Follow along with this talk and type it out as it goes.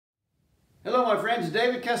Hello my friends,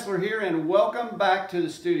 David Kessler here and welcome back to the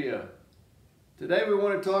studio. Today we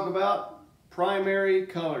want to talk about primary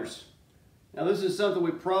colors. Now this is something we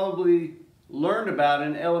probably learned about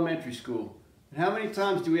in elementary school. And how many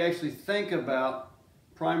times do we actually think about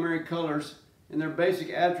primary colors and their basic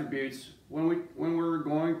attributes when we're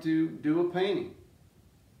going to do a painting,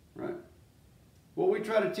 right? What we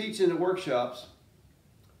try to teach in the workshops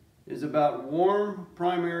is about warm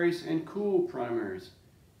primaries and cool primaries.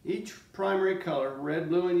 Each primary color, red,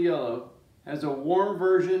 blue, and yellow, has a warm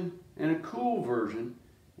version and a cool version,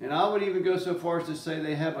 and I would even go so far as to say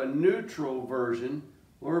they have a neutral version,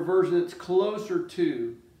 or a version that's closer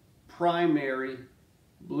to primary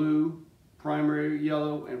blue, primary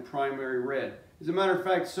yellow, and primary red. As a matter of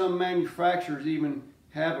fact, some manufacturers even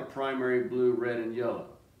have a primary blue, red, and yellow.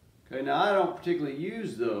 Okay, now I don't particularly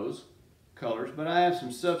use those colors, but I have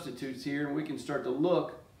some substitutes here, and we can start to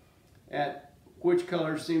look at which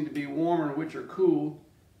colors seem to be warmer and which are cool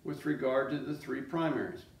with regard to the three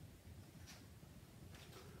primaries.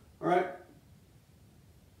 All right,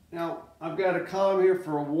 now I've got a column here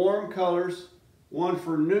for warm colors, one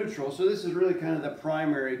for neutral, so this is really kind of the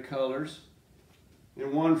primary colors,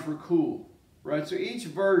 and one for cool, right? So each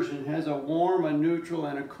version has a warm, a neutral,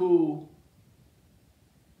 and a cool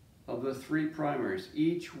of the three primaries,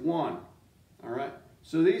 each one, all right?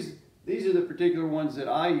 So these are the particular ones that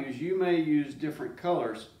I use. You may use different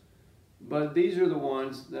colors, but these are the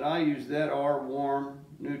ones that I use that are warm,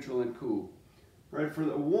 neutral, and cool. Right, for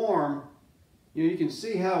the warm, you can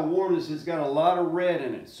see how warm this has got a lot of red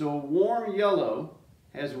in it. So a warm yellow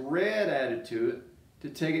has red added to it to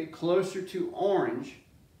take it closer to orange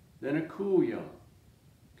than a cool yellow.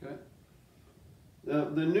 Okay.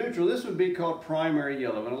 The neutral, this would be called primary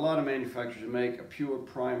yellow, and a lot of manufacturers make a pure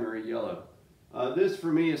primary yellow. This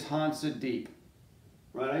for me is Hansa Deep,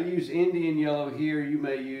 right? I use Indian yellow here. You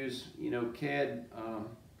may use, CAD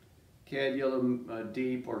yellow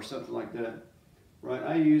deep or something like that, right?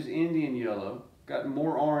 I use Indian yellow. Got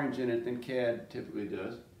more orange in it than CAD typically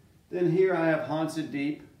does. Then here I have Hansa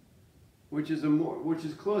Deep, which is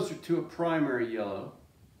closer to a primary yellow.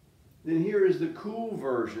 Then here is the cool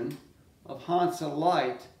version of Hansa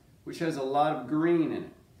Light, which has a lot of green in it.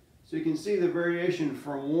 So you can see the variation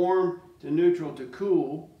from warm to neutral to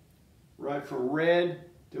cool, right? From red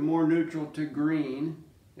to more neutral to green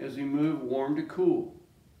as we move warm to cool,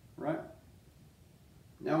 right?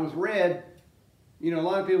 Now with red, a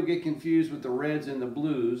lot of people get confused with the reds and the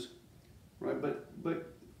blues, right?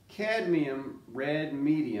 But cadmium red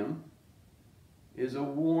medium is a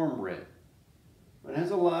warm red. It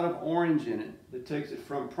has a lot of orange in it that takes it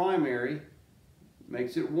from primary,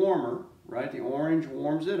 makes it warmer, right? The orange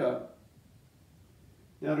warms it up.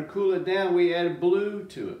 Now to cool it down, we added blue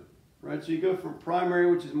to it, right? So you go from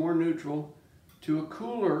primary, which is more neutral, to a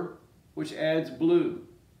cooler, which adds blue,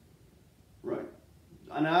 right?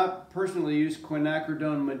 And I personally use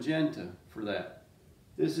quinacridone magenta for that.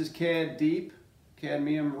 This is CAD Deep,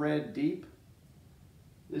 cadmium red deep.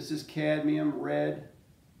 This is cadmium red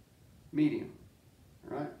medium,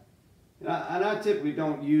 right? And I typically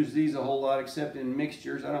don't use these a whole lot except in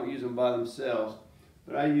mixtures. I don't use them by themselves,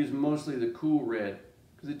 but I use mostly the cool red,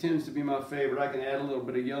 because it tends to be my favorite. I can add a little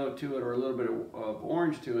bit of yellow to it or a little bit of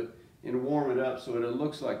orange to it and warm it up so it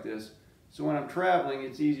looks like this. So when I'm traveling,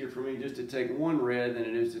 it's easier for me just to take one red than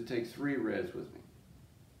it is to take three reds with me.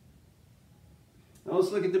 Now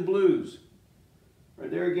let's look at the blues.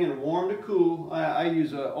 Right there again, warm to cool. I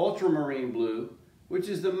use a ultramarine blue, which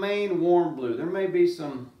is the main warm blue. There may be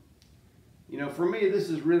some, for me this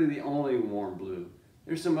is really the only warm blue.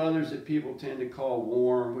 There's some others that people tend to call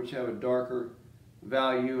warm, which have a darker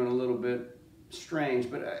value and a little bit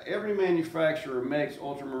strange, but every manufacturer makes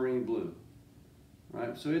ultramarine blue,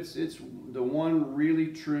 right? So it's the one really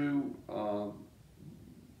true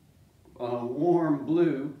warm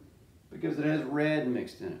blue because it has red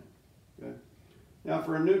mixed in it. Okay? Now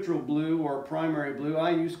for a neutral blue or a primary blue,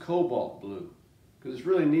 I use cobalt blue because it's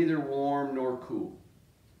really neither warm nor cool.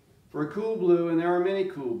 For a cool blue, and there are many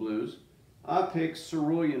cool blues, I pick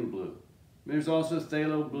cerulean blue. There's also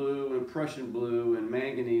phthalo blue and Prussian blue and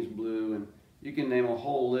manganese blue, and you can name a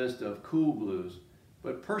whole list of cool blues.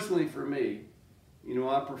 But personally for me,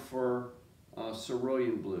 I prefer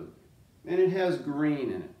cerulean blue. And it has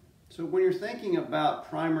green in it. So when you're thinking about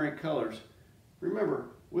primary colors, remember,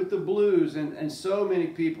 with the blues, and so many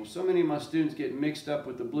people, so many of my students get mixed up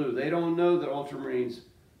with the blue. They don't know that ultramarines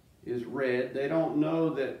is red. They don't know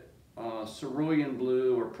that cerulean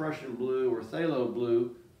blue or Prussian blue or phthalo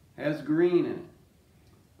blue has green in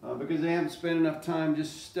it because they haven't spent enough time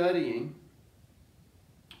just studying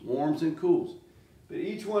warms and cools. But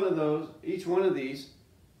each one of these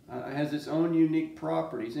has its own unique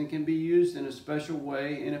properties and can be used in a special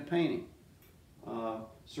way in a painting.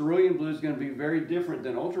 Cerulean blue is going to be very different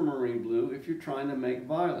than ultramarine blue if you're trying to make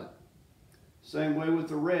violet. Same way with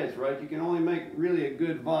the reds, right? You can only make really a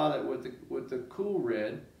good violet with the cool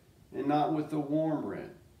red and not with the warm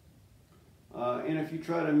red. And if you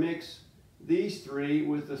try to mix these three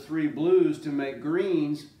with the three blues to make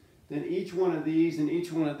greens, then each one of these and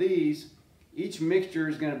each one of these, each mixture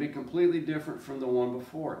is going to be completely different from the one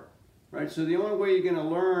before it, right? So the only way you're going to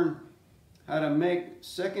learn how to make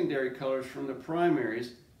secondary colors from the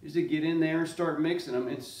primaries is to get in there and start mixing them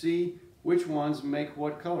and see which ones make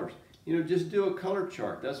what colors. You know, just do a color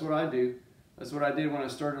chart. That's what I do. That's what I did when I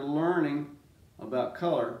started learning about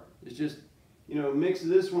color. It's just, you know, mix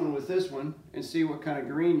this one with this one and see what kind of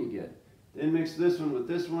green you get. Then mix this one with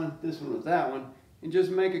this one with that one, and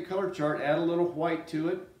just make a color chart, add a little white to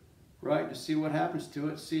it, right, to see what happens to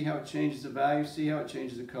it, see how it changes the value, see how it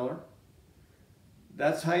changes the color.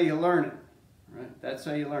 That's how you learn it, right? That's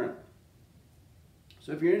how you learn it.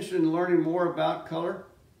 So if you're interested in learning more about color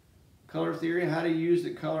theory, how to use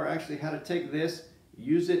the color, actually how to take this,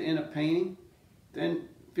 use it in a painting, then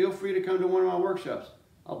feel free to come to one of my workshops.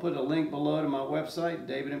 I'll put a link below to my website,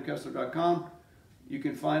 davidmkessler.com. You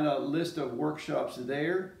can find a list of workshops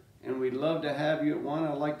there, and we'd love to have you at one.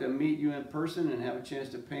 I'd like to meet you in person and have a chance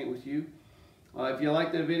to paint with you. If you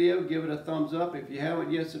like the video, give it a thumbs up. If you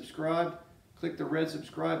haven't yet subscribed, click the red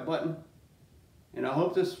subscribe button. And I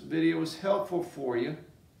hope this video was helpful for you.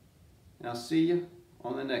 And I'll see you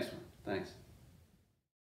on the next one. Thanks.